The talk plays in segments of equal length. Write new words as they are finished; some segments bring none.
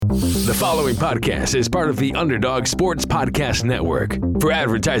The following podcast is part of the Underdog Sports Podcast Network. For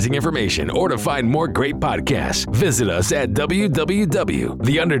advertising information or to find more great podcasts, visit us at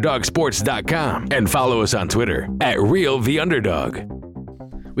www.theunderdogsports.com and follow us on Twitter at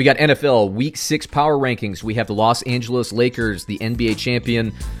RealTheUnderdog. We got NFL Week 6 power rankings. We have the Los Angeles Lakers, the NBA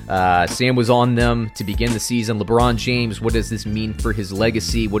champion. Sam was on them to begin the season. LeBron James, what does this mean for his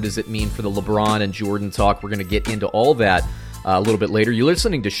legacy? What does it mean for the LeBron and Jordan talk? We're going to get into all that a little bit later. You're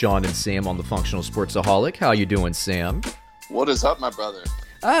listening to Sean and Sam on the Functional Sportsaholic. How you doing, Sam? What is up, my brother?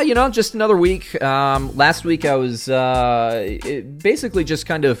 Just another week. Last week I was basically just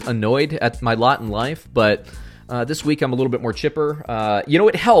kind of annoyed at my lot in life, but this week I'm a little bit more chipper.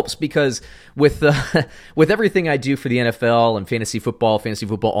 It helps because with everything I do for the NFL and fantasy football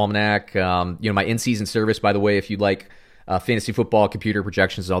almanac, my in-season service, by the way, if you'd like fantasy football, computer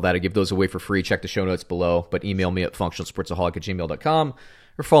projections, and all that, I give those away for free. Check the show notes below, but email me at functionalsportsaholic@gmail.com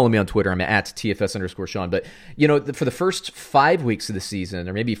or follow me on Twitter. I'm at TFS_Sean. But, for the first 5 weeks of the season,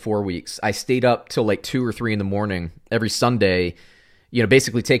 or maybe 4 weeks, I stayed up till like 2 or 3 in the morning every Sunday,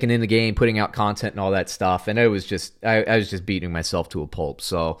 basically taking in the game, putting out content and all that stuff. And I was just beating myself to a pulp.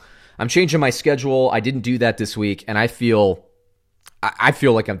 So I'm changing my schedule. I didn't do that this week. And I feel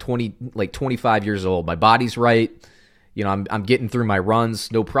like I'm 25 years old. My body's right. I'm getting through my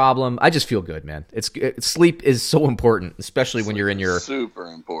runs, no problem. I just feel good, man. Sleep is so important, especially when you're in your super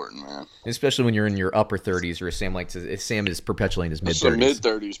important, man. Especially when you're in your upper 30s, or Sam is perpetually in his mid 30s. Mid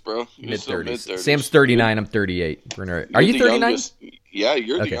 30s, bro. Mid 30s. Sam's 39. I'm 38. Are you 39? Yeah,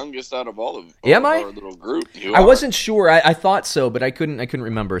 you're the youngest out of all of our little group. I wasn't sure. I thought so, but I couldn't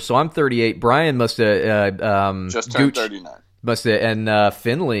remember. So I'm 38. Brian must have just turned 39. And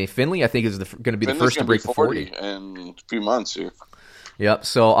Finley, I think, is going to be the first to break the 40 in a few months here. Yep.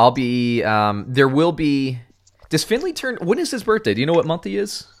 So I'll be. There will be. Does Finley turn? When is his birthday? Do you know what month he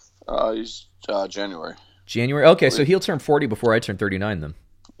is? He's January. January. Okay, so he'll turn 40 before I turn 39 then.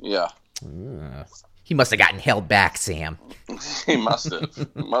 Yeah. He must have gotten held back, Sam. He must have.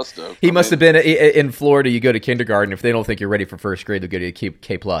 He must have been in Florida. You go to kindergarten. If they don't think you're ready for first grade, they'll go to a K+.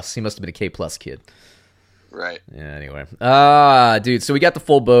 He must have been a K+ kid. Right. Yeah, anyway. Dude, so we got the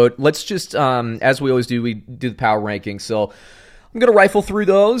full boat. Let's just, as we always do, we do the power rankings. So I'm going to rifle through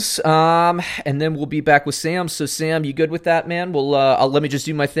those, and then we'll be back with Sam. So, Sam, you good with that, man? Let me just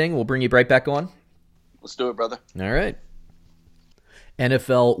do my thing. We'll bring you right back on. Let's do it, brother. All right.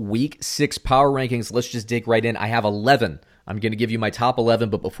 NFL Week 6 power rankings. Let's just dig right in. I have 11. I'm going to give you my top 11,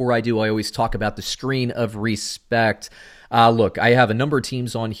 but before I do, I always talk about the screen of respect. Look, I have a number of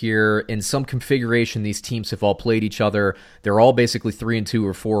teams on here. In some configuration, these teams have all played each other. They're all basically 3-2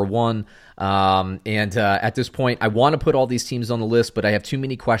 or 4-1. At this point, I want to put all these teams on the list, but I have too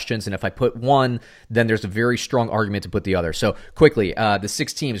many questions. And if I put one, then there's a very strong argument to put the other. So quickly, the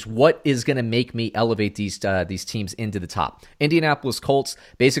 6 teams, what is going to make me elevate these teams into the top? Indianapolis Colts,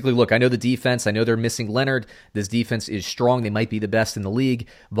 basically, look, I know the defense. I know they're missing Leonard. This defense is strong. They might be the best in the league.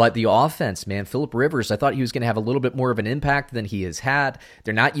 But the offense, man, Phillip Rivers, I thought he was going to have a little bit more of an impact than he has had.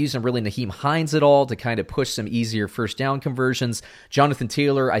 They're not using really Naheem Hines at all to kind of push some easier first down conversions. Jonathan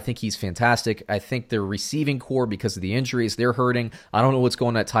Taylor, I think he's fantastic. I think their receiving core, because of the injuries, they're hurting. I don't know what's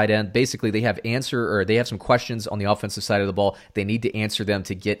going on at tight end. Basically, they have some questions on the offensive side of the ball. They need to answer them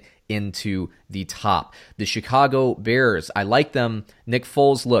to get into the top. The Chicago Bears, I like them. Nick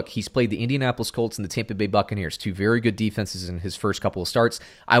Foles, look, he's played the Indianapolis Colts and the Tampa Bay Buccaneers, 2 very good defenses in his first couple of starts.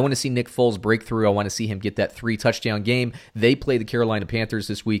 I want to see Nick Foles break through. I want to see him get that 3-touchdown game. They play the Carolina Panthers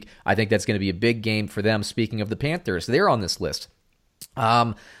this week. I think that's going to be a big game for them. Speaking of the Panthers, they're on this list.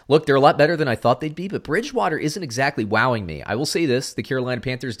 Look, they're a lot better than I thought they'd be, but Bridgewater isn't exactly wowing me. I will say this, the Carolina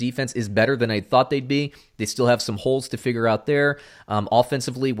Panthers defense is better than I thought they'd be. They still have some holes to figure out there.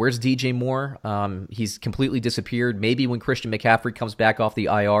 Offensively, where's DJ Moore? He's completely disappeared. Maybe when Christian McCaffrey comes back off the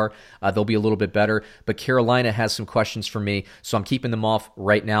IR, they'll be a little bit better, but Carolina has some questions for me, so I'm keeping them off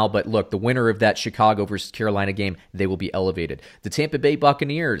right now. But look, the winner of that Chicago versus Carolina game, they will be elevated. The Tampa Bay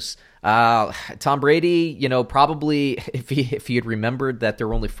Buccaneers, Tom Brady, probably if he had remembered that there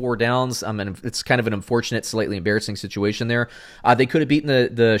were only 4 downs, it's kind of an unfortunate, slightly embarrassing situation there. They could have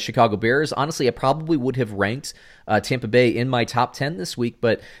beaten the Chicago Bears. Honestly, I probably would have ranked Tampa Bay in my top 10 this week,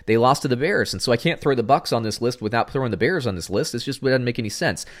 but they lost to the Bears, and so I can't throw the Bucs on this list without throwing the Bears on this list. It just doesn't make any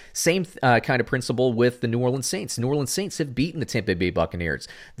sense. Same kind of principle with the New Orleans Saints. New Orleans Saints have beaten the Tampa Bay Buccaneers.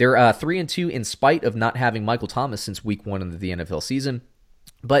 They're 3-2 in spite of not having Michael Thomas since week 1 of the NFL season.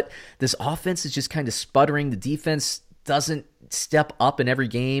 But this offense is just kind of sputtering. The defense doesn't step up in every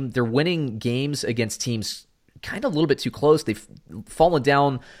game. They're winning games against teams kind of a little bit too close. They've fallen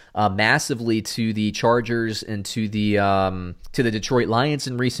down massively to the Chargers and to the Detroit Lions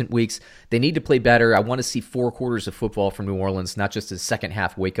in recent weeks. They need to play better. I want to see 4 quarters of football from New Orleans, not just a second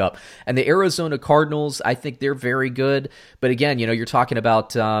half wake up. And the Arizona Cardinals, I think they're very good. But again, you're talking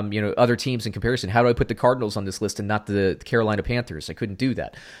about other teams in comparison. How do I put the Cardinals on this list and not the Carolina Panthers? I couldn't do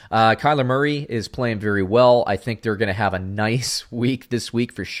that. Kyler Murray is playing very well. I think they're going to have a nice week this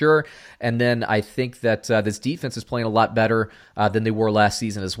week for sure. And then I think that this defense is playing a lot better than they were last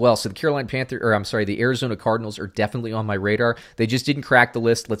season as well. So the Arizona Cardinals are definitely on my radar. They just didn't crack the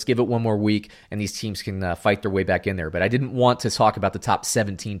list. Let's give it one more week, and these teams can fight their way back in there. But I didn't want to talk about the top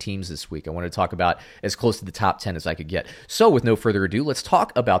 17 teams this week. I wanted to talk about as close to the top 10 as I could get. So with no further ado, let's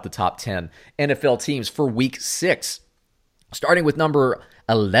talk about the top 10 NFL teams for Week 6, starting with number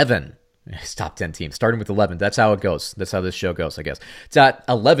 11. It's top 10 teams, starting with 11. That's how it goes. That's how this show goes, I guess. It's at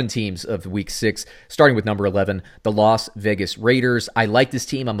 11 teams of Week 6, starting with number 11, the Las Vegas Raiders. I like this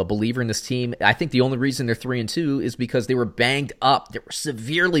team. I'm a believer in this team. I think the only reason they're 3-2 is because they were banged up. They were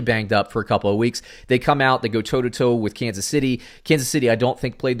severely banged up for a couple of weeks. They come out, they go toe-to-toe with Kansas City. Kansas City, I don't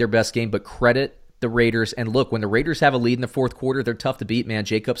think, played their best game, but credit the Raiders. And look, when the Raiders have a lead in the fourth quarter, they're tough to beat, man.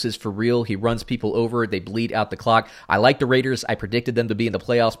 Jacobs is for real. He runs people over. They bleed out the clock. I like the Raiders. I predicted them to be in the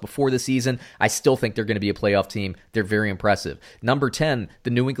playoffs before the season. I still think they're going to be a playoff team. They're very impressive. Number 10, the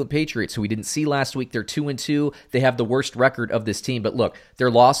New England Patriots, who we didn't see last week. They're 2-2. They have the worst record of this team. But look,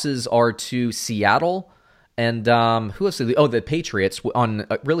 their losses are to Seattle and who else? The Patriots on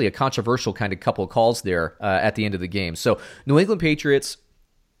really a controversial kind of couple of calls there at the end of the game. So New England Patriots,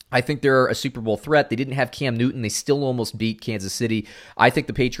 I think they're a Super Bowl threat. They didn't have Cam Newton. They still almost beat Kansas City. I think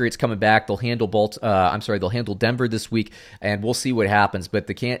the Patriots coming back. They'll handle they'll handle Denver this week, and we'll see what happens. But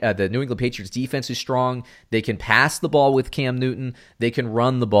the New England Patriots defense is strong. They can pass the ball with Cam Newton. They can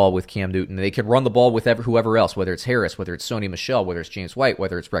run the ball with Cam Newton. They can run the ball with whoever else, whether it's Harris, whether it's Sony Michel, whether it's James White,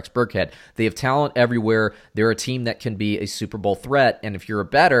 whether it's Rex Burkhead. They have talent everywhere. They're a team that can be a Super Bowl threat, and if you're a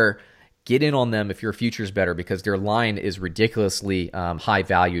bettor, get in on them if your future's better, because their line is ridiculously high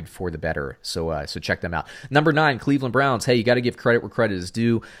valued for the better. So check them out. Number 9, Cleveland Browns. Hey, you got to give credit where credit is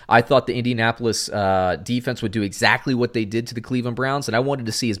due. I thought the Indianapolis defense would do exactly what they did to the Cleveland Browns, and I wanted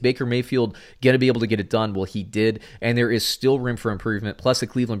to see, is Baker Mayfield going to be able to get it done? Well, he did, and there is still room for improvement. Plus, the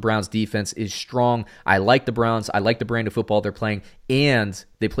Cleveland Browns defense is strong. I like the Browns. I like the brand of football they're playing, and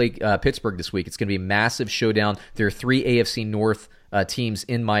they play Pittsburgh this week. It's going to be a massive showdown. There are 3 AFC North teams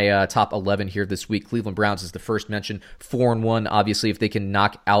in my top 11 here this week. Cleveland Browns is the first mention, 4-1. Obviously, if they can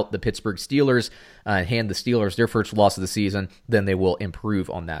knock out the Pittsburgh Steelers and hand the Steelers their first loss of the season, then they will improve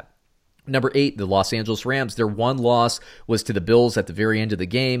on that. Number 8, the Los Angeles Rams. Their one loss was to the Bills at the very end of the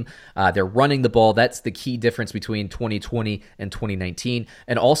game. They're running the ball. That's the key difference between 2020 and 2019.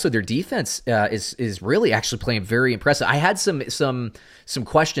 And also their defense is really actually playing very impressive. I had some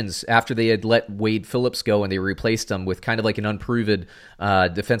questions after they had let Wade Phillips go and they replaced him with kind of like an unproven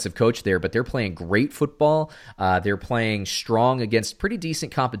defensive coach there. But they're playing great football. They're playing strong against pretty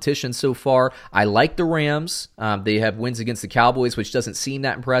decent competition so far. I like the Rams. They have wins against the Cowboys, which doesn't seem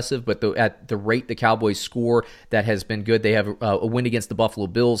that impressive, but at the rate the Cowboys score, that has been good. They have a win against the Buffalo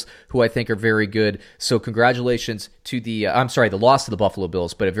Bills, who I think are very good. So congratulations to the loss to the Buffalo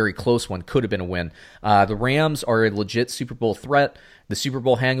Bills, but a very close one. Could have been a win. The Rams are a legit Super Bowl threat. The Super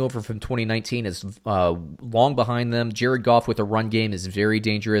Bowl hangover from 2019 is long behind them. Jared Goff with a run game is very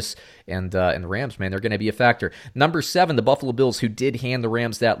dangerous, and the Rams, man, they're going to be a factor. Number 7, the Buffalo Bills, who did hand the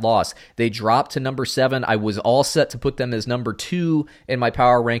Rams that loss. They dropped to number 7. I was all set to put them as number 2 in my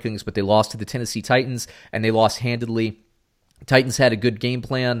power rankings, but they lost to the Tennessee Titans, and they lost handedly. Titans had a good game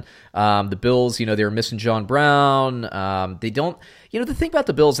plan. The Bills, they were missing John Brown. They don't, the thing about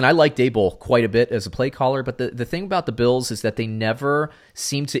the Bills, and I like Daboll quite a bit as a play caller, but the thing about the Bills is that they never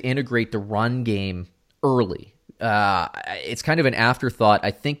seem to integrate the run game early. It's kind of an afterthought. I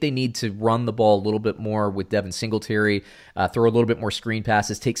think they need to run the ball a little bit more with Devin Singletary, throw a little bit more screen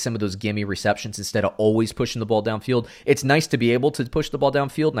passes, take some of those gimme receptions instead of always pushing the ball downfield. It's nice to be able to push the ball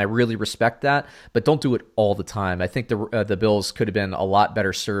downfield, and I really respect that, but don't do it all the time. I think the Bills could have been a lot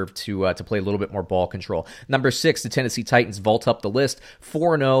better served to play a little bit more ball control. Number 6, the Tennessee Titans vault up the list,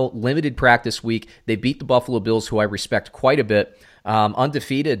 4-0, limited practice week. They beat the Buffalo Bills, who I respect quite a bit.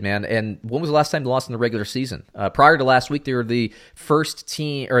 Undefeated, man. And when was the last time they lost in the regular season? Prior to last week, they were the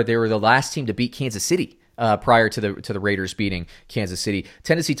last team to beat Kansas City. Prior to the Raiders beating Kansas City.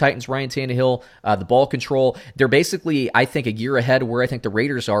 Tennessee Titans, Ryan Tannehill, the ball control. They're basically, I think, a year ahead of where I think the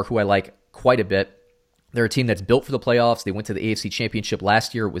Raiders are, who I like quite a bit. They're a team that's built for the playoffs. They went to the AFC Championship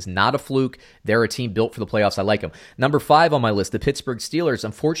last year. It was not a fluke. They're a team built for the playoffs. I like them. Number 5 on my list, the Pittsburgh Steelers.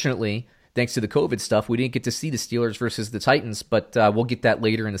 Unfortunately, thanks to the COVID stuff, we didn't get to see the Steelers versus the Titans, but we'll get that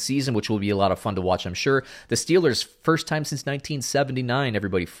later in the season, which will be a lot of fun to watch, I'm sure. The Steelers, first time since 1979,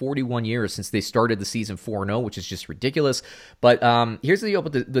 everybody, 41 years since they started the season 4-0, which is just ridiculous. But here's the deal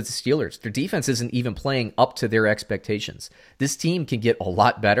with the Steelers. Their defense isn't even playing up to their expectations. This team can get a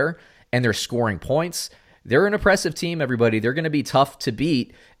lot better, and they're scoring points. They're an impressive team, everybody. They're going to be tough to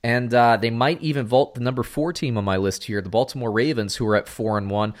beat, and they might even vault the number 4 team on my list here, the Baltimore Ravens, who are at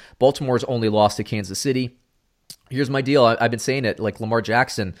 4-1. Baltimore's only lost to Kansas City. Here's my deal. I've been saying it, like Lamar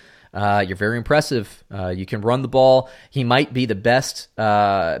Jackson. You're very impressive. You can run the ball. He might be the best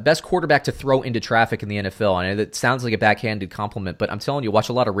quarterback to throw into traffic in the NFL. And it sounds like a backhanded compliment, but I'm telling you, watch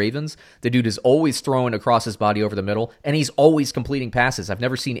a lot of Ravens. The dude is always throwing across his body over the middle, and he's always completing passes. I've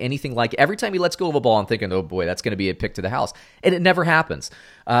never seen anything like it. Every time he lets go of a ball, I'm thinking, oh boy, that's going to be a pick to the house. And it never happens.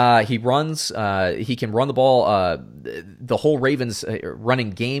 He runs. He can run the ball. The whole Ravens running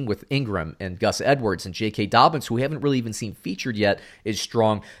game with Ingram and Gus Edwards and J.K. Dobbins, who we haven't really even seen featured yet, is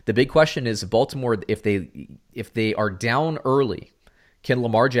strong. The big question is Baltimore, if they are down early, can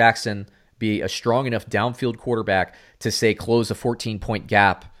Lamar Jackson be a strong enough downfield quarterback to, say, close a 14-point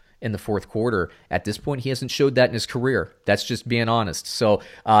gap in the fourth quarter? At this point, he hasn't showed that in his career. That's just being honest. So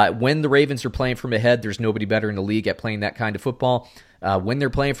when the Ravens are playing from ahead, there's nobody better in the league at playing that kind of football. When they're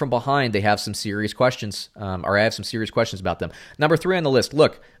playing from behind, they have some serious questions, or I have some serious questions about them. Number 3 on the list.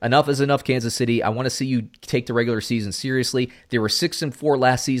 Look, enough is enough, Kansas City. I want to see you take the regular season seriously. They were 6-4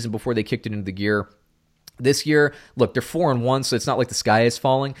 last season before they kicked it into the gear. This year, look, they're 4-1, so it's not like the sky is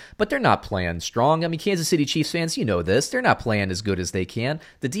falling, but they're not playing strong. I mean, Kansas City Chiefs fans, you know this. They're not playing as good as they can.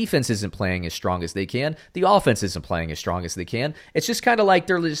 The defense isn't playing as strong as they can. The offense isn't playing as strong as they can. It's just kind of like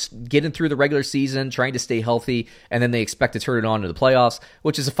they're just getting through the regular season, trying to stay healthy, and then they expect to turn it on to the playoffs,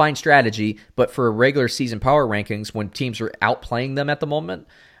 which is a fine strategy. But for regular season power rankings, when teams are outplaying them at the moment,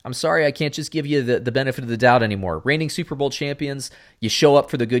 I'm sorry, I can't just give you the benefit of the doubt anymore. Reigning Super Bowl champions, you show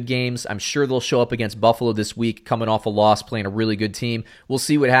up for the good games. I'm sure they'll show up against Buffalo this week, coming off a loss, playing a really good team. We'll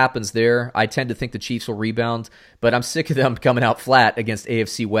see what happens there. I tend to think the Chiefs will rebound, but I'm sick of them coming out flat against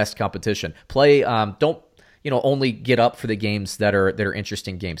AFC West competition. Don't only get up for the games that are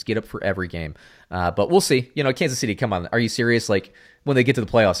interesting games. Get up for every game. But we'll see. Kansas City, come on. Are you serious? Like, when they get to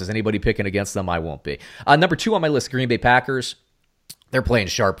the playoffs, is anybody picking against them? I won't be. Number 2 on my list, Green Bay Packers. They're playing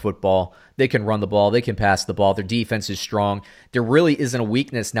sharp football. They can run the ball. They can pass the ball. Their defense is strong. There really isn't a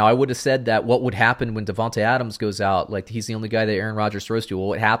weakness. Now, I would have said that what would happen when Devontae Adams goes out, like he's the only guy that Aaron Rodgers throws to. Well,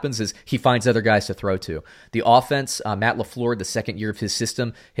 what happens is he finds other guys to throw to. The offense, Matt LaFleur, the second year of his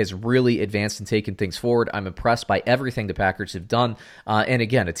system, has really advanced and taken things forward. I'm impressed by everything the Packers have done. And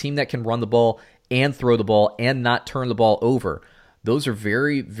again, a team that can run the ball and throw the ball and not turn the ball over. Those are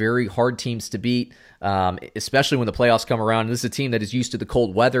very, very hard teams to beat, especially when the playoffs come around. This is a team that is used to the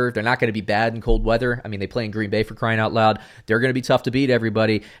cold weather. They're not going to be bad in cold weather. I mean, they play in Green Bay, for crying out loud. They're going to be tough to beat,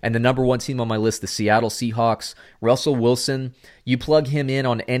 everybody. And the number 1 team on my list, the Seattle Seahawks. Russell Wilson, you plug him in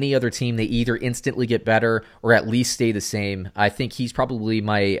on any other team, they either instantly get better or at least stay the same. I think he's probably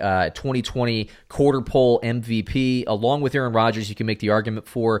my 2020 quarter pole MVP. Along with Aaron Rodgers, you can make the argument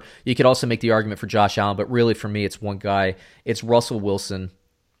for. You could also make the argument for Josh Allen, but really for me, it's one guy. It's Russell Wilson.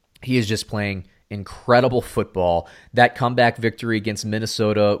 He is just playing incredible football. That comeback victory against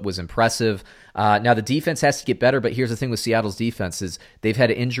Minnesota was impressive. Now, the defense has to get better, but here's the thing with Seattle's defense is they've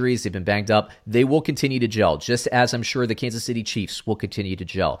had injuries, they've been banged up. They will continue to gel, just as I'm sure the Kansas City Chiefs will continue to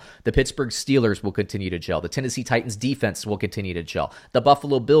gel. The Pittsburgh Steelers will continue to gel. The Tennessee Titans defense will continue to gel. The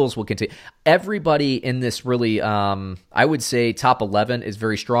Buffalo Bills will continue. Everybody in this really, I would say top 11 is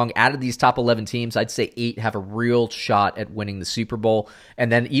very strong. Out of these top 11 teams, I'd say 8 have a real shot at winning the Super Bowl.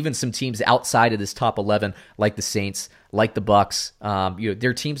 And then even some teams outside of this top 11, like the Saints, like the Bucks,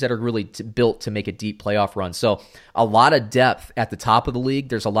 they're teams that are really built to make a deep playoff run. So a lot of depth at the top of the league.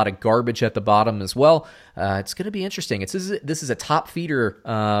 There's a lot of garbage at the bottom as well. It's going to be interesting. This is a top feeder,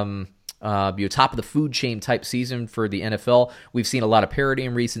 top of the food chain type season for the NFL. We've seen a lot of parity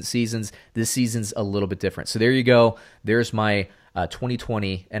in recent seasons. This season's a little bit different. So there you go. There's my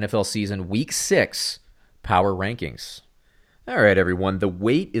 2020 NFL season Week 6 power rankings. All right, everyone, the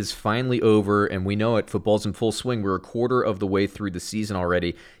wait is finally over, and we know it. Football's in full swing. We're a quarter of the way through the season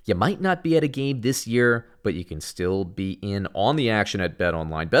already. You might not be at a game this year, but you can still be in on the action at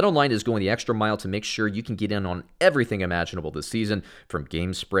BetOnline. BetOnline is going the extra mile to make sure you can get in on everything imaginable this season, from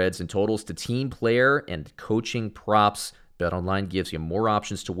game spreads and totals to team player and coaching props. BetOnline gives you more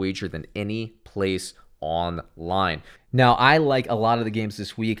options to wager than any place online. Now, I like a lot of the games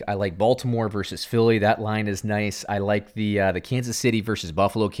this week. I like Baltimore versus Philly. That line is nice. I like the Kansas City versus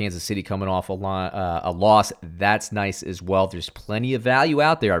Buffalo. Kansas City coming off a loss. That's nice as well. There's plenty of value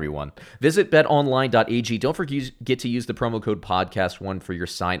out there, everyone. Visit betonline.ag. Don't forget to use the promo code podcast1 for your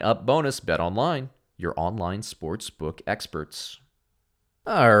sign-up bonus. BetOnline, your online sportsbook experts.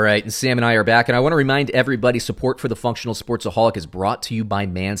 All right, and Sam and I are back, and I want to remind everybody support for the Functional Sportsaholic is brought to you by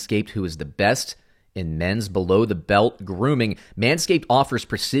Manscaped, who is the best in men's below-the-belt grooming. Manscaped offers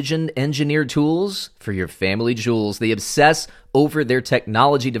precision-engineered tools for your family jewels. They obsess over their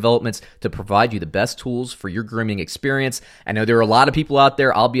technology developments to provide you the best tools for your grooming experience. I know there are a lot of people out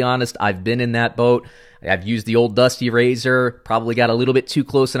there, I'll be honest, I've been in that boat. I've used the old dusty razor, probably got a little bit too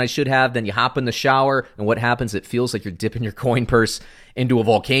close than I should have. Then you hop in the shower, and what happens? It feels like you're dipping your coin purse into a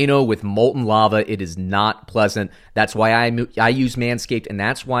volcano with molten lava. It is not pleasant. That's why I use Manscaped, and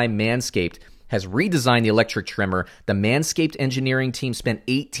that's why Manscaped has redesigned the electric trimmer. The Manscaped engineering team spent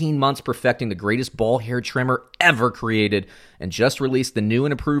 18 months perfecting the greatest ball hair trimmer ever created and just released the new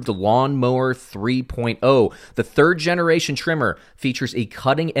and improved Lawnmower 3.0. The third generation trimmer features a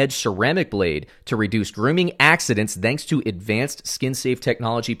cutting-edge ceramic blade to reduce grooming accidents thanks to advanced skin-safe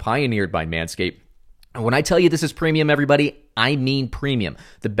technology pioneered by Manscaped. And when I tell you this is premium, everybody, I mean premium.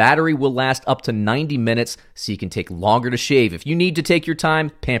 The battery will last up to 90 minutes, so you can take longer to shave. If you need to take your time,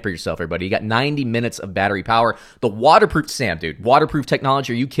 pamper yourself, everybody. You got 90 minutes of battery power. The waterproof, Sam, dude, waterproof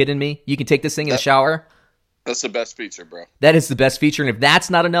technology. Are you kidding me? You can take this thing in the shower. That's the best feature, bro. That is the best feature. And if that's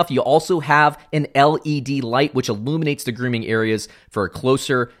not enough, you also have an LED light, which illuminates the grooming areas for a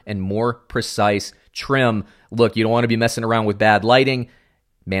closer and more precise trim. Look, you don't want to be messing around with bad lighting.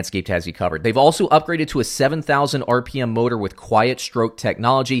 Manscaped has you covered. They've also upgraded to a 7,000 RPM motor with quiet stroke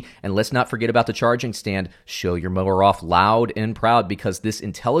technology. And let's not forget about the charging stand. Show your mower off loud and proud because this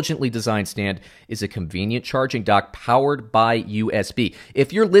intelligently designed stand is a convenient charging dock powered by USB.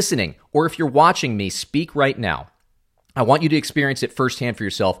 If you're listening or if you're watching me speak right now, I want you to experience it firsthand for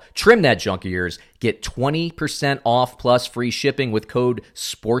yourself. Trim that junk of yours. Get 20% off plus free shipping with code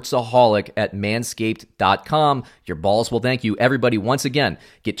SPORTSAHOLIC at manscaped.com. Your balls will thank you. Everybody, once again,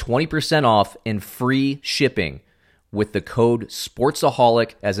 get 20% off and free shipping with the code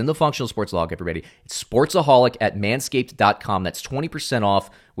SPORTSAHOLIC, as in the Functional Sportsaholic, everybody. It's SPORTSAHOLIC at manscaped.com. That's 20% off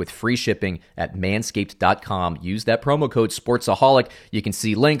with free shipping at manscaped.com. Use that promo code SPORTSAHOLIC. You can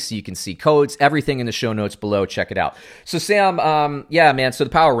see links, you can see codes, everything in the show notes below. Check it out. So, Sam, yeah, man, so the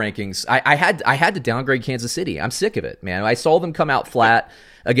power rankings, I had to downgrade Kansas City. I'm sick of it, man. I saw them come out flat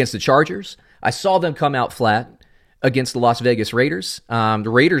against the Chargers. I saw them come out flat against the Las Vegas Raiders. The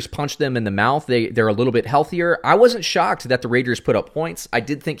Raiders punched them in the mouth. They're a little bit healthier. I wasn't shocked that the Raiders put up points. I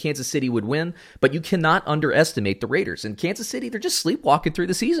did think Kansas City would win, but you cannot underestimate the Raiders. And Kansas City, they're just sleepwalking through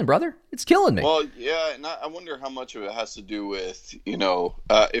the season, brother. It's killing me. Well, yeah, and I wonder how much of it has to do with,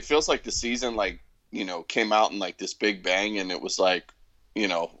 it feels like the season, came out in, this big bang, and it was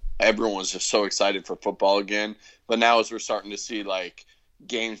everyone was just so excited for football again. But now as we're starting to see,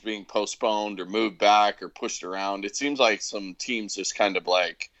 games being postponed or moved back or pushed around, it seems like some teams just kind of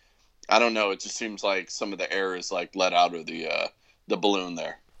I don't know, it just seems like some of the air is let out of the balloon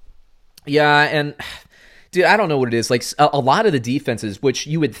there. Yeah, and dude, I don't know what it is. A lot of the defenses, which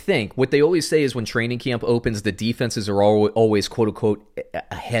you would think, what they always say is when training camp opens, the defenses are always quote unquote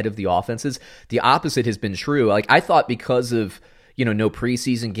ahead of the offenses. The opposite has been true. I thought because of no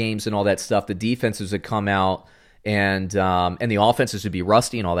preseason games and all that stuff, the defenses would come out and the offenses would be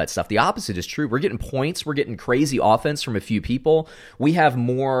rusty and all that stuff. The opposite is true. We're getting points. We're getting crazy offense from a few people. We have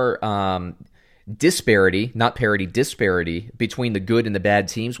more disparity, not parity, disparity between the good and the bad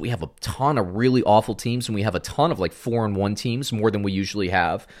teams. We have a ton of really awful teams, and we have a ton of 4-1 teams, more than we usually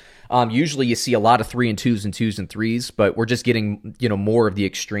have. Usually you see a lot of 3-2s and 2s and 3s, but we're just getting more of the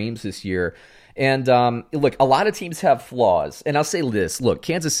extremes this year. And look, a lot of teams have flaws. And I'll say this. Look,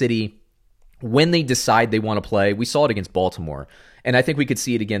 Kansas City, when they decide they want to play, we saw it against Baltimore, and I think we could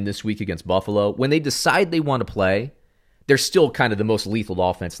see it again this week against Buffalo. When they decide they want to play, they're still kind of the most lethal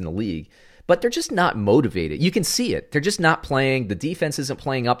offense in the league, but they're just not motivated. You can see it. They're just not playing. The defense isn't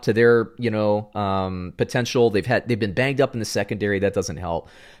playing up to their, potential. They've been banged up in the secondary. That doesn't help.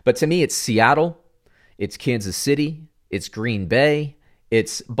 But to me, it's Seattle, it's Kansas City, it's Green Bay,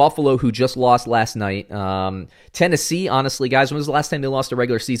 it's Buffalo, who just lost last night. Tennessee, honestly, guys, when was the last time they lost a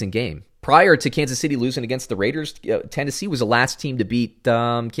regular season game? Prior to Kansas City losing against the Raiders, Tennessee was the last team to beat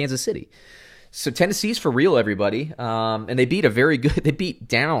Kansas City. So Tennessee's for real, everybody. And they beat they beat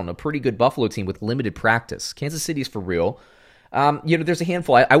down a pretty good Buffalo team with limited practice. Kansas City's for real. There's a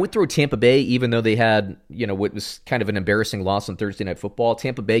handful. I would throw Tampa Bay, even though they had, what was kind of an embarrassing loss on Thursday Night Football.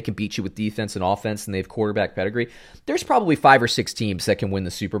 Tampa Bay can beat you with defense and offense, and they have quarterback pedigree. There's probably 5 or 6 teams that can win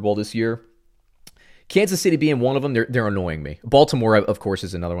the Super Bowl this year. Kansas City being one of them, they're annoying me. Baltimore, of course,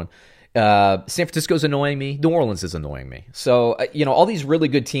 is another one. San Francisco's annoying me. New Orleans is annoying me. So, all these really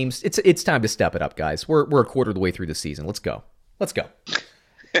good teams, it's time to step it up, guys. We're a quarter of the way through the season. Let's go.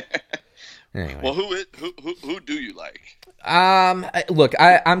 Anyway. Well, who do you like? Look,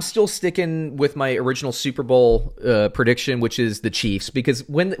 I'm still sticking with my original Super Bowl prediction, which is the Chiefs, because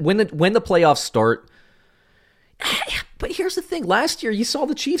when the playoffs start. But here's the thing: last year, you saw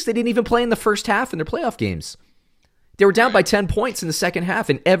the Chiefs; they didn't even play in the first half in their playoff games. They were down by 10 points in the second half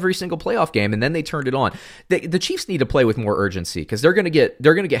in every single playoff game, and then they turned it on. The Chiefs need to play with more urgency because they're going to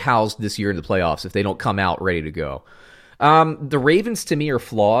get housed this year in the playoffs if they don't come out ready to go. The Ravens to me are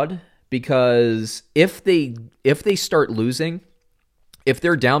flawed. Because if they start losing, if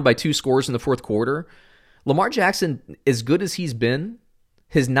they're down by 2 scores in the fourth quarter, Lamar Jackson, as good as he's been,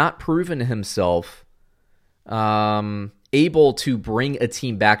 has not proven himself able to bring a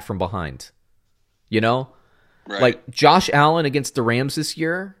team back from behind. Right. Like Josh Allen against the Rams this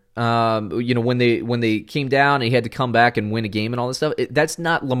year, when they came down and he had to come back and win a game and all this stuff, that's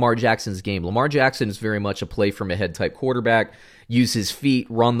not Lamar Jackson's game. Lamar Jackson is very much a play from ahead type quarterback. Use his feet,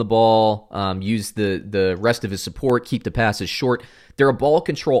 run the ball, use the rest of his support, keep the passes short. They're a ball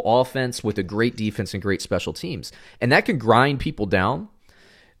control offense with a great defense and great special teams. And that can grind people down.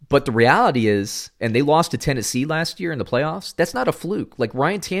 But the reality is, and they lost to Tennessee last year in the playoffs, that's not a fluke. Like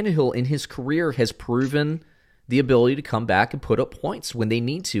Ryan Tannehill in his career has proven the ability to come back and put up points when they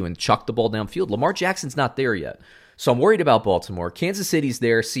need to and chuck the ball downfield. Lamar Jackson's not there yet. So I'm worried about Baltimore. Kansas City's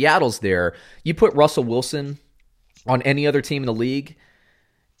there. Seattle's there. You put Russell Wilson on any other team in the league,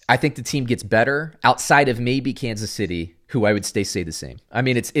 I think the team gets better outside of maybe Kansas City, who I would say the same. I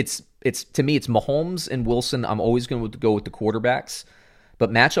mean, it's to me, it's Mahomes and Wilson. I'm always going to go with the quarterbacks.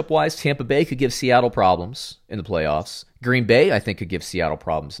 But matchup-wise, Tampa Bay could give Seattle problems in the playoffs. Green Bay, I think, could give Seattle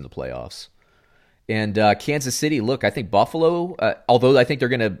problems in the playoffs. And Kansas City, look, I think Buffalo, although I think they're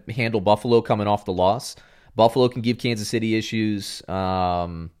going to handle Buffalo coming off the loss, Buffalo can give Kansas City issues.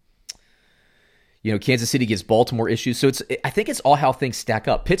 Kansas City gives Baltimore issues. So I think it's all how things stack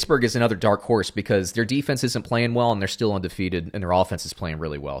up. Pittsburgh is another dark horse because their defense isn't playing well and they're still undefeated and their offense is playing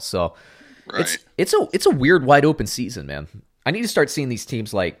really well. So right. it's a weird wide open season, man. I need to start seeing these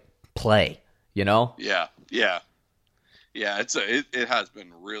teams play, Yeah. It has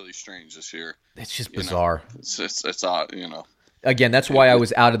been really strange this year. It's just bizarre. It's odd, Again, that's why I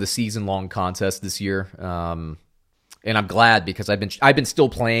was out of the season-long contest this year. And I'm glad because I've been still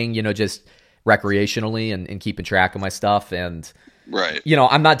playing, just recreationally and keeping track of my stuff. And right.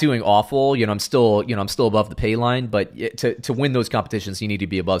 I'm not doing awful. I'm still above the pay line, but to win those competitions, you need to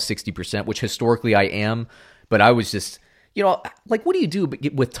be above 60%, which historically I am. But I was just, what do you do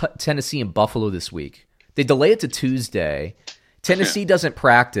with Tennessee and Buffalo this week? They delay it to Tuesday. Tennessee doesn't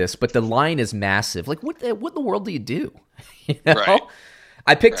practice, but the line is massive. What in the world do you do? Right.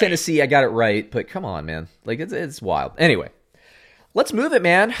 I picked Tennessee. I got it right, but come on, man. It's wild. Anyway, let's move it,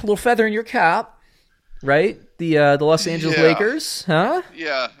 man. A little feather in your cap, right? The Los Angeles Lakers, huh?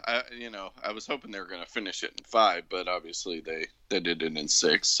 Yeah. I was hoping they were going to finish it in 5, but obviously they did it in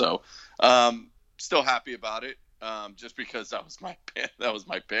 6. So, still happy about it. Just because that was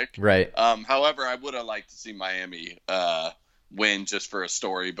my pick. Right. However, I would have liked to see Miami win just for a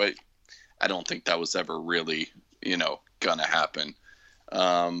story, but I don't think that was ever really, gonna happen.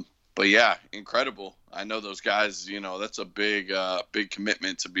 But yeah, incredible. I know those guys, that's a big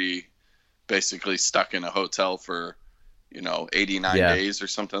commitment to be basically stuck in a hotel for, 89 days or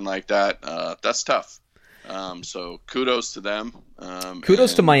something like that. That's tough. So kudos to them.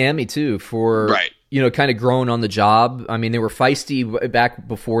 Kudos to Miami too for right. Kind of growing on the job. I mean, they were feisty back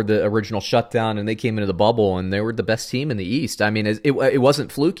before the original shutdown, and they came into the bubble, and they were the best team in the East. I mean, it wasn't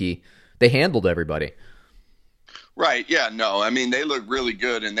fluky. They handled everybody. Right. Yeah. No. I mean, they look really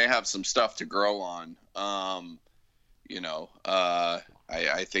good, and they have some stuff to grow on. I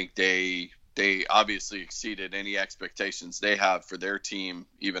think they obviously exceeded any expectations they have for their team,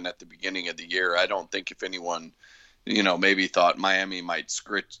 even at the beginning of the year. I don't think if anyone, maybe thought Miami might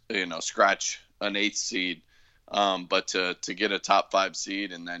scratch an 8th seed, but to get a top 5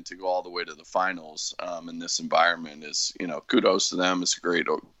 seed and then to go all the way to the finals in this environment is, kudos to them. It's a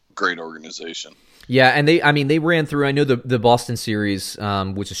great organization. Yeah, and they ran through. I know the Boston series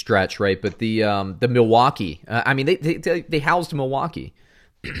was a stretch, right? But the Milwaukee, they housed Milwaukee,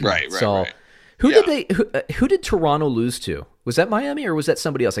 right? So right. Who did Toronto lose to? Was that Miami or was that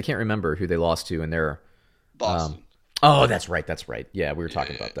somebody else? I can't remember who they lost to in their Boston. Oh, that's right. That's right. Yeah, we were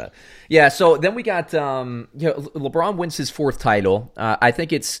talking about that. Yeah, so then we got LeBron wins his 4th title. I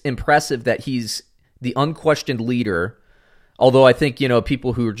think it's impressive that he's the unquestioned leader. Although I think,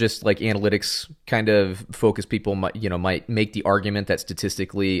 people who are just like analytics kind of focused people might make the argument that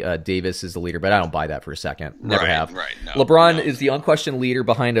statistically Davis is the leader, but I don't buy that for a second. Never have. Right. No, LeBron is the unquestioned leader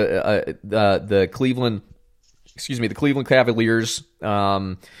behind the Cleveland Cavaliers.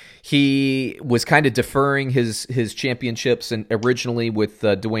 He was kind of deferring his championships and originally with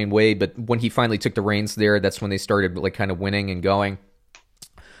Dwayne Wade, but when he finally took the reins there, that's when they started like kind of winning and going.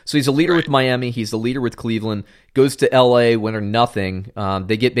 So he's a leader with Miami. He's the leader with Cleveland. Goes to L.A., win or nothing.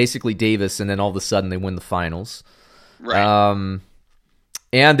 They get basically Davis, and then all of a sudden they win the finals. Right.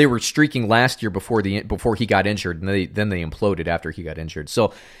 And they were streaking last year before he got injured, and then they imploded after he got injured.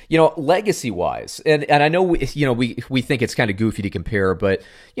 So, legacy wise, and I know we think it's kind of goofy to compare, but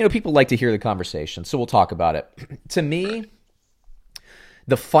people like to hear the conversation, so we'll talk about it. To me,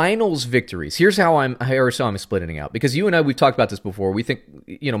 the finals victories. Here's how I'm splitting it out, because you and I, we've talked about this before. We think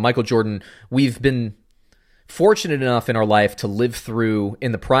Michael Jordan. We've been fortunate enough in our life to live through,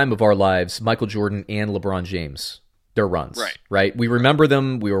 in the prime of our lives, Michael Jordan and LeBron James, their runs. Right. We remember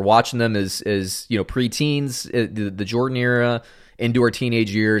them. We were watching them as preteens, the Jordan era, into our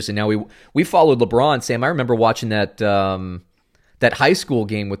teenage years, and now we followed LeBron. Sam, I remember watching that high school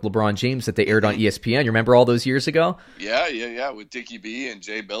game with LeBron James that they aired on ESPN. You remember all those years ago? Yeah. With Dickie B and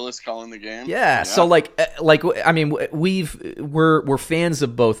Jay Billis calling the game. Yeah. So I mean, we're fans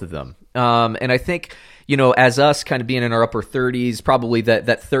of both of them, and I think as us kind of being in our upper 30s, probably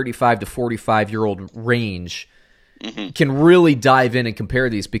that 35 to 45-year-old range can really dive in and compare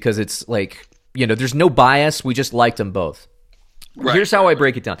these, because it's like there's no bias. We just liked them both. Here's how I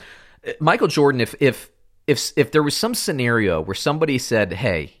break it down. Michael Jordan, if there was some scenario where somebody said,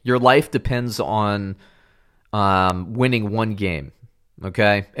 hey, your life depends on winning one game,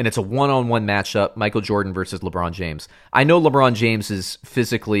 okay, and it's a one-on-one matchup, Michael Jordan versus LeBron James. I know LeBron James is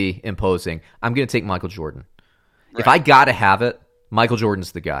physically imposing. I'm going to take Michael Jordan. If I got to have it, Michael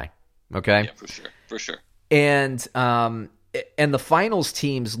Jordan's the guy, okay? Yeah, for sure. And the finals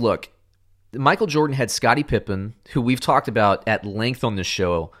teams, look, Michael Jordan had Scottie Pippen, who we've talked about at length on this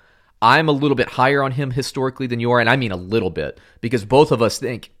show. I'm a little bit higher on him historically than you are, and I mean a little bit, because both of us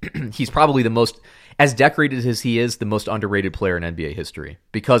think he's probably the most, as decorated as he is, the most underrated player in NBA history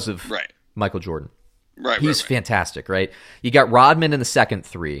because of Michael Jordan. He's fantastic, right? You got Rodman in the second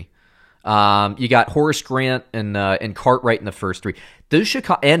 3. You got Horace Grant and Cartwright in the first 3.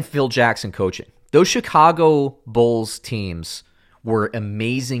 And Phil Jackson coaching. Those Chicago Bulls teams were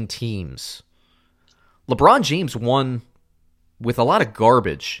amazing teams. LeBron James won with a lot of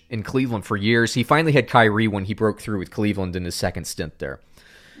garbage in Cleveland for years. He finally had Kyrie when he broke through with Cleveland in his second stint there.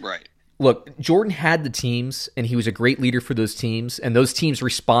 Right. Look, Jordan had the teams, and he was a great leader for those teams, and those teams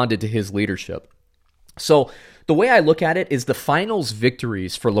responded to his leadership. So the way I look at it is the finals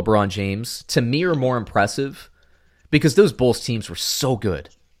victories for LeBron James, to me, are more impressive because those Bulls teams were so good.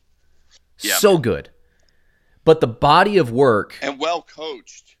 Yeah. So good. But the body of work... And well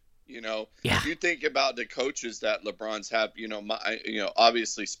coached. If you think about the coaches that LeBron's have,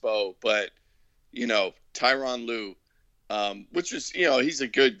 obviously Spo, but, Tyronn Lue, which is, he's a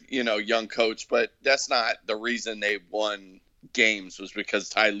good, young coach, but that's not the reason they won games, was because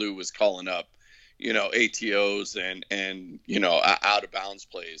Ty Lue was calling up, ATOs and out of bounds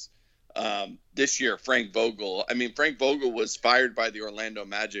plays. This year, Frank Vogel was fired by the Orlando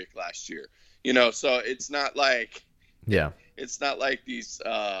Magic last year, so it's not like, it's not like these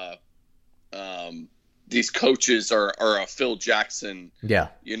coaches are a Phil Jackson,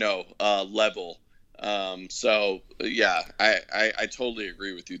 level. So yeah, I totally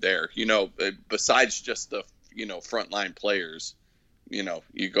agree with you there. Besides just the, frontline players,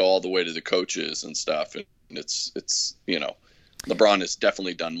 you go all the way to the coaches and stuff, and it's LeBron has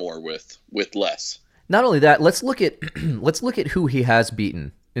definitely done more with less. Not only that, let's look at who he has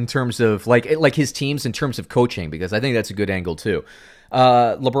beaten in terms of like his teams in terms of coaching, because I think that's a good angle too.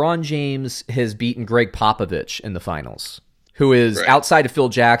 LeBron James has beaten Greg Popovich in the finals, who is outside of Phil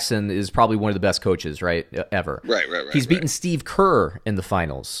Jackson is probably one of the best coaches ever. Right. He's beaten Steve Kerr in the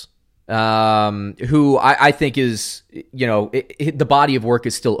finals, who I think is, the body of work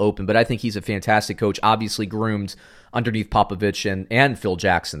is still open, but I think he's a fantastic coach, obviously groomed underneath Popovich and Phil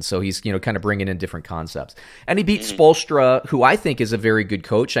Jackson. So he's, kind of bringing in different concepts. And he beat Spoelstra, who I think is a very good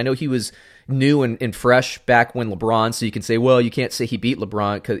coach. I know he was new and fresh back when LeBron, so you can say, well, you can't say he beat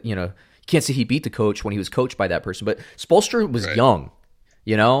LeBron because, you can't say he beat the coach when he was coached by that person. But Spoelstra was young.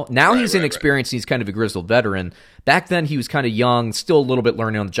 Now he's inexperienced. He's kind of a grizzled veteran. Back then, he was kind of young, still a little bit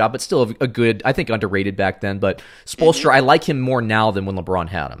learning on the job, but still a good, I think, underrated back then. But Spoelstra, I like him more now than when LeBron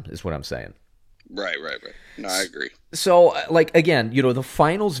had him, is what I'm saying. Right. No, I agree. So, again, the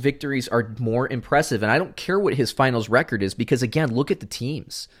finals victories are more impressive, and I don't care what his finals record is because, again, look at the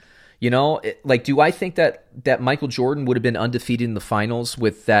teams. Do I think that Michael Jordan would have been undefeated in the finals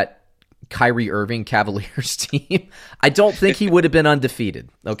with that Kyrie Irving Cavaliers team? I don't think he would have been undefeated,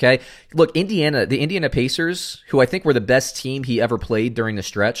 okay? Look, the Indiana Pacers, who I think were the best team he ever played during the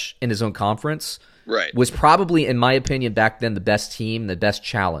stretch in his own conference, was probably, in my opinion, back then the best team, the best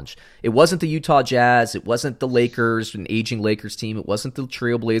challenge. It wasn't the Utah Jazz. It wasn't the Lakers, an aging Lakers team. It wasn't the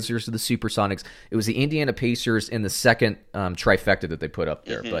Trailblazers or the Supersonics. It was the Indiana Pacers in the second trifecta that they put up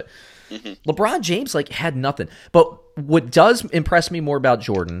there. But LeBron James had nothing. But what does impress me more about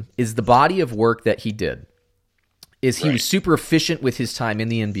Jordan is the body of work that he did. He was super efficient with his time in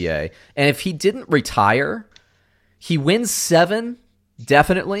the NBA. And if he didn't retire, he wins 7,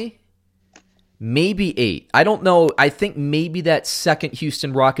 definitely. Maybe 8. I don't know. I think maybe that second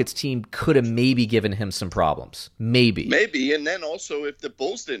Houston Rockets team could have maybe given him some problems. Maybe. And then also if the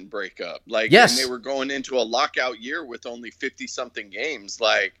Bulls didn't break up. And they were going into a lockout year with only 50-something games.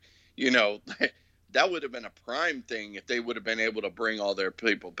 That would have been a prime thing if they would have been able to bring all their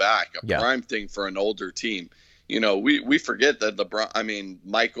people back. Prime thing for an older team. We forget that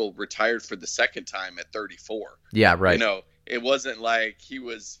Michael retired for the second time at 34. Yeah, right. It wasn't like he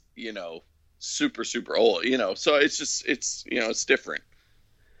was, super, super old, so it's different.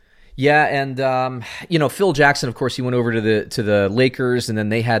 Yeah. And, Phil Jackson, of course, he went over to the Lakers and then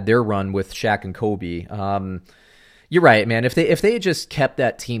they had their run with Shaq and Kobe. You're right, man. If they had just kept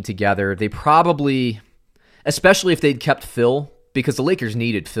that team together, they probably, especially if they'd kept Phil, because the Lakers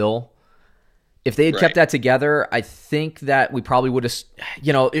needed Phil. If they had kept that together, I think that we probably would have,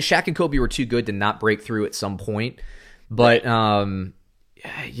 Shaq and Kobe were too good to not break through at some point. But,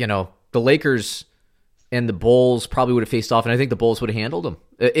 the Lakers and the Bulls probably would have faced off, and I think the Bulls would have handled them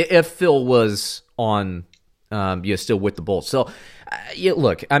if Phil was on, still with the Bulls. So,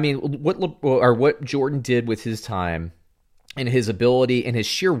 look, what Jordan did with his time and his ability and his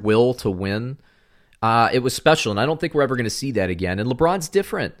sheer will to win, it was special, and I don't think we're ever going to see that again. And LeBron's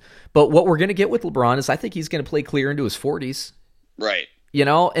different, but what we're going to get with LeBron is I think he's going to play clear into his 40s. Right.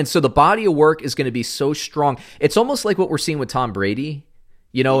 And so the body of work is going to be so strong. It's almost like what we're seeing with Tom Brady.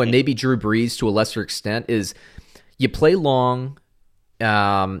 And maybe Drew Brees to a lesser extent, is you play long.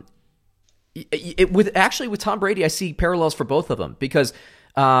 With Tom Brady, I see parallels for both of them because,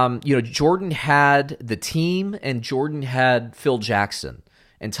 Jordan had the team and Jordan had Phil Jackson,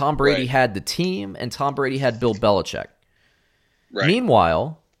 and Tom Brady had the team and Tom Brady had Bill Belichick. Right.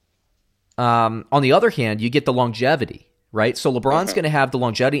 Meanwhile, on the other hand, you get the longevity, right? So LeBron's going to have the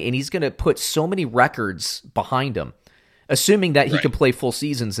longevity, and he's going to put so many records behind him. Assuming that he can play full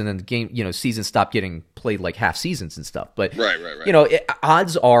seasons and then the game, seasons stop getting played like half seasons and stuff. But,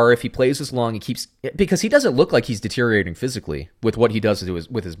 odds are if he plays as long and keeps – because he doesn't look like he's deteriorating physically with what he does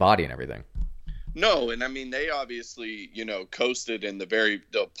with his body and everything. No, and they obviously, coasted in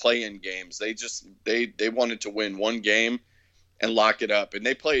the play-in games. They wanted to win one game and lock it up. And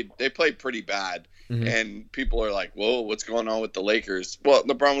they played pretty bad. Mm-hmm. And people are like, whoa, what's going on with the Lakers? Well,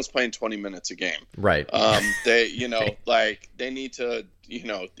 LeBron was playing 20 minutes a game. Right. They need to,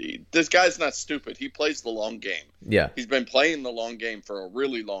 this guy's not stupid. He plays the long game. Yeah. He's been playing the long game for a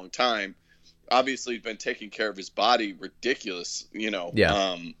really long time. Obviously, he's been taking care of his body ridiculous,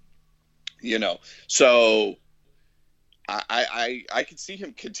 Yeah. So I could see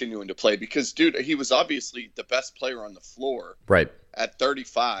him continuing to play because, dude, he was obviously the best player on the floor. Right. At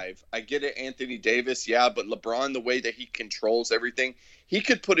 35. I get it, Anthony Davis, yeah, but LeBron, the way that he controls everything, he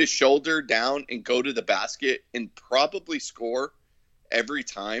could put his shoulder down and go to the basket and probably score every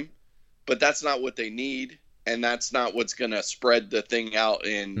time, but that's not what they need, and that's not what's going to spread the thing out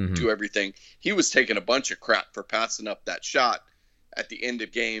and do everything. He was taking a bunch of crap for passing up that shot at the end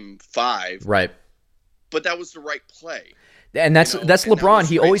of game 5. Right. But that was the right play. And that's LeBron.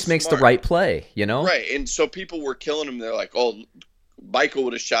 He always makes the right play, Right. And so people were killing him. They're like, oh, Michael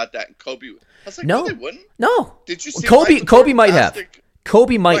would have shot that, and Kobe. I was like, no, they wouldn't. No. Did you see Kobe might have.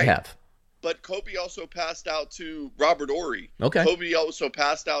 Kobe might have. But Kobe also passed out to Robert Horry. Okay. Kobe also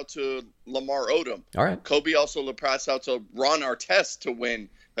passed out to Lamar Odom. All right. Kobe also passed out to Ron Artest to win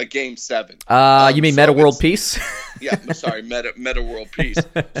a Game 7. You mean Meta World Peace? Yeah, I'm sorry, Meta World Peace.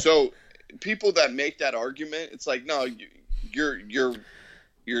 So people that make that argument, it's like, no, you're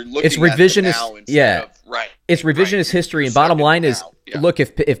you're looking it's revisionist. At the now instead of, right. It's revisionist history. And bottom line is, yeah. look,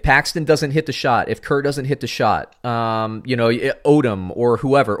 if Paxton doesn't hit the shot, if Kerr doesn't hit the shot, Odom or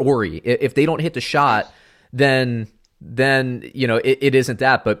whoever, Ori, if they don't hit the shot, then it isn't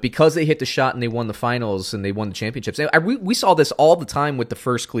that. But because they hit the shot and they won the finals and they won the championships, we saw this all the time with the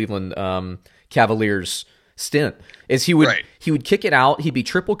first Cleveland Cavaliers stint. Is he would kick it out, he'd be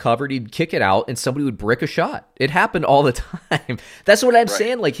triple covered, he'd kick it out, and somebody would brick a shot. It happened all the time. That's what I'm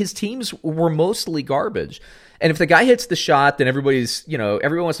saying. Like, his teams were mostly garbage. And if the guy hits the shot, then everyone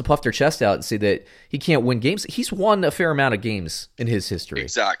wants to puff their chest out and say that he can't win games. He's won a fair amount of games in his history.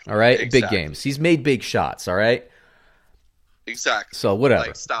 Exactly. All right? Exactly. Big games. He's made big shots, all right? Exactly. So whatever.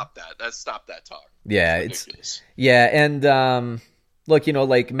 Like, stop that. Stop that talk. Yeah, it's ridiculous. And look,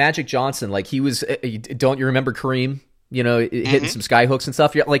 like Magic Johnson, like he was. Don't you remember Kareem? Hitting some sky hooks and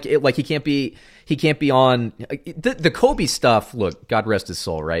stuff. Like he can't be on the Kobe stuff. Look, God rest his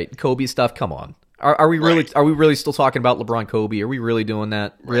soul. Right, Kobe stuff. Come on. Are we really? Right. Are we really still talking about LeBron Kobe? Are we really doing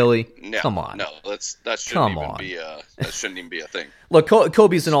that? Right. Really? No, come on. No, that shouldn't even be a thing. Look,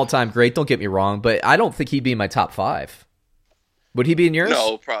 Kobe's an all-time great. Don't get me wrong, but I don't think he'd be in my top 5. Would he be in yours?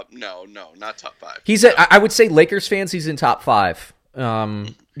 No, not top 5. He's I would say Lakers fans. He's in top 5.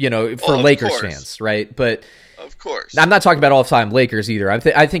 For Lakers fans, right? But of course, I'm not talking about all-time Lakers either. I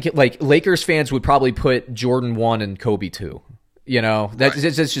think Lakers fans would probably put Jordan 1 and Kobe 2.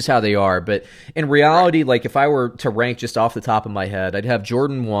 That's just how they are. But in reality, like if I were to rank just off the top of my head, I'd have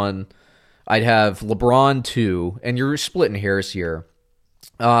Jordan 1, I'd have LeBron 2, and you're splitting hairs here.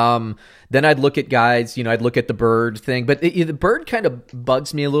 Then I'd look at guys, I'd look at the Bird thing, but the Bird kind of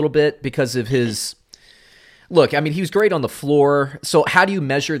bugs me a little bit because of his look. I mean, he was great on the floor. So how do you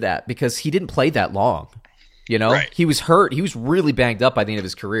measure that? Because he didn't play that long. He was hurt. He was really banged up by the end of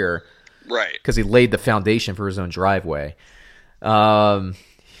his career, right? Because he laid the foundation for his own driveway. Did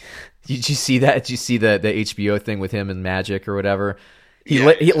you see that? Did you see the HBO thing with him and Magic or whatever?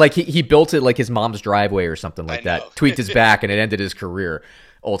 He built it like his mom's driveway or something like that. Tweaked his back and it ended his career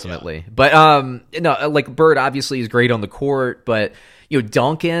ultimately. Yeah. But like Bird obviously is great on the court, but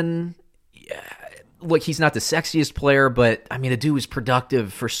Duncan, look, he's not the sexiest player, but I mean the dude was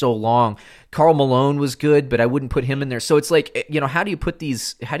productive for so long. Karl Malone was good, but I wouldn't put him in there. So it's like, how do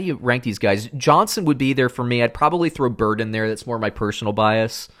you rank these guys? Johnson would be there for me. I'd probably throw Bird in there. That's more my personal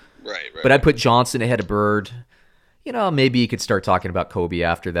bias. Right. But I'd put Johnson ahead of Bird. Maybe you could start talking about Kobe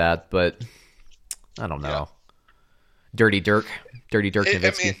after that, but I don't know. Yeah. Dirty Dirk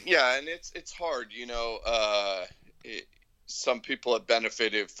Nowitzki. And it's hard, some people have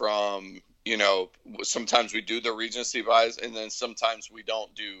benefited from, sometimes we do the recency bias and then sometimes we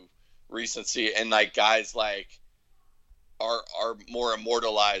don't do recency, and like guys like are more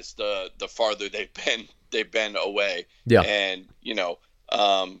immortalized the farther they've been away. Yeah. And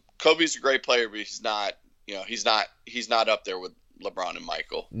Kobe's a great player, but he's not up there with LeBron and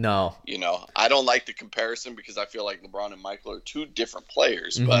Michael. No. I don't like the comparison because I feel like LeBron and Michael are two different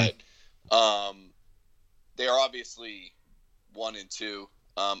players, but they are obviously 1 and 2.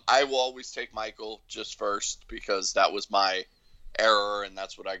 I will always take Michael just first because that was my era and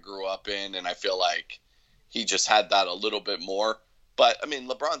that's what I grew up in, and I feel like he just had that a little bit more. But I mean,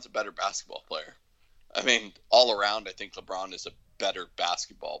 LeBron's a better basketball player. I mean, all around, I think LeBron is a better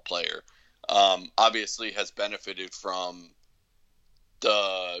basketball player. Obviously has benefited from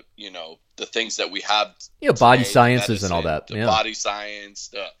the things that we have, body sciences and all that, the body science,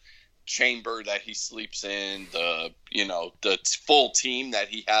 the chamber that he sleeps in, the full team that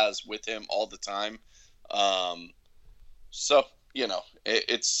he has with him all the time. So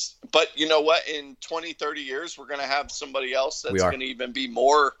but you know what, in 20-30 years we're going to have somebody else that's going to even be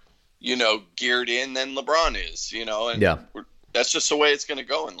more geared in than LeBron is, and that's just the way it's going to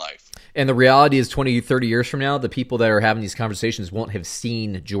go in life. And the reality is 20-30 years from now, the people that are having these conversations won't have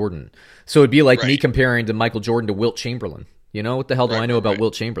seen Jordan. So it'd be like me comparing to Michael Jordan to Wilt Chamberlain. What the hell do I know about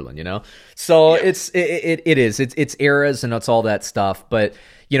Wilt Chamberlain, So it's eras and it's all that stuff. But,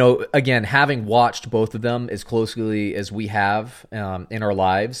 again, having watched both of them as closely as we have in our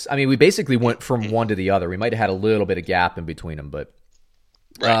lives, I mean, we basically went from one to the other. We might have had a little bit of gap in between them, but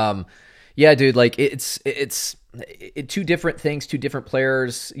yeah, dude, like it's two different things, two different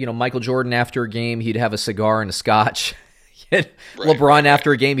players. Michael Jordan after a game, he'd have a cigar and a scotch. LeBron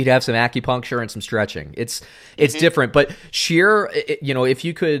after a game, he'd have some acupuncture and some stretching. It's different, but sheer, if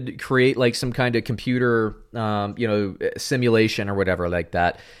you could create like some kind of computer, simulation or whatever like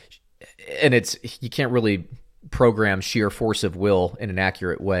that, and you can't really program sheer force of will in an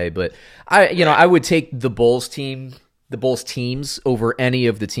accurate way, but I would take the Bulls teams over any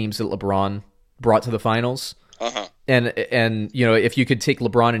of the teams that LeBron brought to the finals. Uh-huh. And if you could take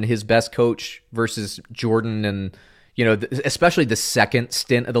LeBron and his best coach versus Jordan and especially the second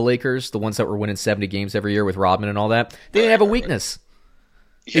stint of the Lakers, the ones that were winning 70 games every year with Rodman and all that, they didn't have a weakness.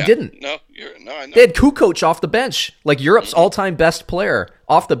 Yeah. They didn't. No, I know. They had Kukoc off the bench, like Europe's all-time best player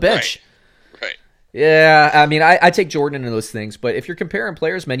off the bench. Right. Yeah, I mean, I take Jordan into those things, but if you're comparing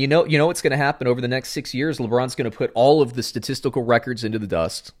players, man, you know what's going to happen over the next 6 years. LeBron's going to put all of the statistical records into the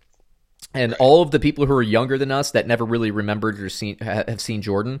dust. And all of the people who are younger than us that never really remembered or have seen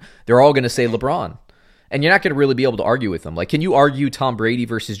Jordan, they're all going to say LeBron. And you're not going to really be able to argue with them. Like, can you argue Tom Brady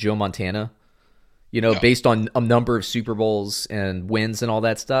versus Joe Montana? No. Based on a number of Super Bowls and wins and all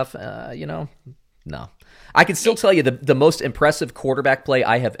that stuff? No. I can still tell you the most impressive quarterback play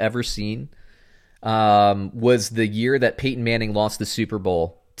I have ever seen was the year that Peyton Manning lost the Super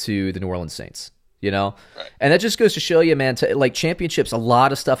Bowl to the New Orleans Saints. Right. And that just goes to show you, man, like championships, a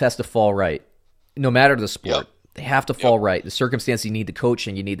lot of stuff has to fall right, no matter the sport. Yep. They have to fall right. The circumstance, you need the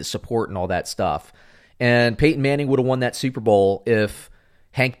coaching, you need the support and all that stuff. And Peyton Manning would have won that Super Bowl if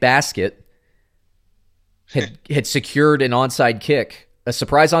Hank Baskett had secured an onside kick, a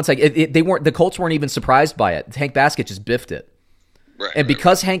surprise onside. The Colts weren't even surprised by it. Hank Baskett just biffed it. Right, and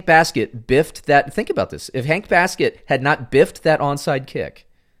because Hank Baskett biffed that, think about this. If Hank Baskett had not biffed that onside kick,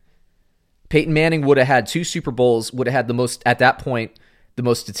 Peyton Manning would have had 2 Super Bowls, would have had the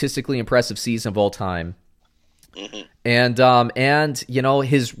most statistically impressive season of all time. Mm-hmm. And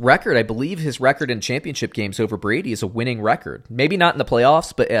his record, I believe his record in championship games over Brady is a winning record. Maybe not in the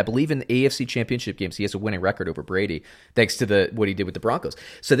playoffs, but I believe in the AFC championship games, he has a winning record over Brady, thanks to what he did with the Broncos.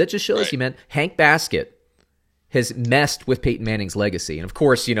 So that just shows you, man, Hank Baskett has messed with Peyton Manning's legacy. And of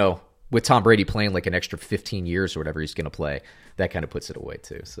course, with Tom Brady playing like an extra 15 years or whatever he's going to play, that kind of puts it away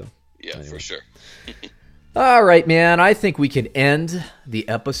too. So. Yeah, anyway. For sure. All right, man. I think we can end the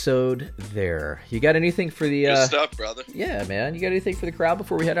episode there. You got anything for the... Good stuff, brother. Yeah, man. You got anything for the crowd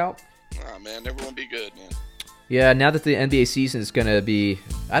before we head out? Oh, man. Everyone be good, man. Yeah, now that the NBA season is going to be...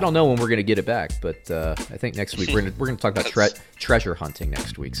 I don't know when we're going to get it back, but I think next week we're going to talk about treasure hunting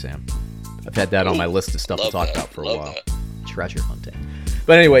next week, Sam. I've had that on my list of stuff to talk about for a while. That. Treasure hunting.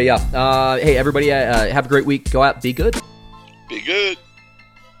 But anyway, yeah. Hey, everybody, have a great week. Go out. Be good. Be good.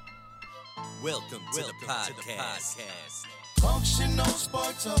 Welcome to the podcast. Functional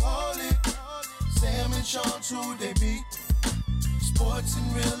sportsaholic. Sam and Sean, who they be? Sports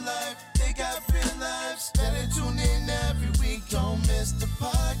in real life, they got real lives. Better tune in every week. Don't miss the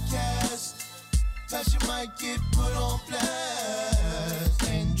podcast. Cause you might get put on blast.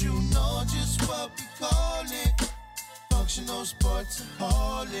 And you know just what we call it. Functional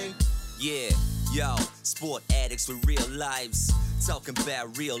sportsaholic. Yeah, yo, sport addicts with real lives. Talking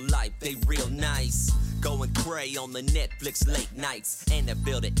about real life, they real nice. Going cray on the Netflix late nights.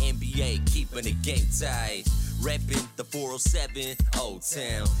 NFL, the NBA, keeping the game tight. Reppin' the 407, Old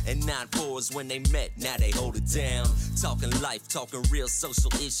Town. And 9-4s when they met, now they hold it down. Talking life, talking real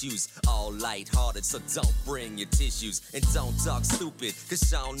social issues. All lighthearted, so don't bring your tissues. And don't talk stupid, cause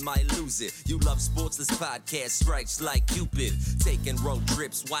Sean might lose it. You love sports, this podcast strikes like Cupid. Taking road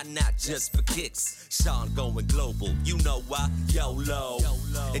trips, why not just for kicks? Sean going global, you know why? YOLO.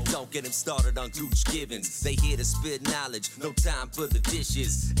 And don't get him started on Gooch Givens. They here to spit knowledge, no time for the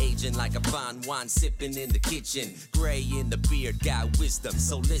dishes. Aging like a fine wine, sipping in the kitchen. Gray in the beard, got wisdom,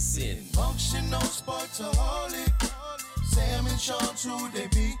 so listen. Functional sportsaholic. Sam and Sean, who they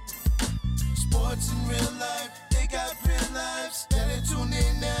be? Sports in real life, they got real lives. Better tune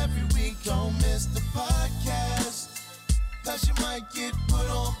in every week. Don't miss the podcast. Cause you might get put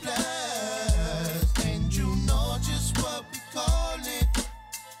on blast. And you know just what we call it.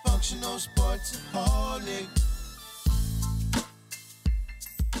 Functional sportsaholic.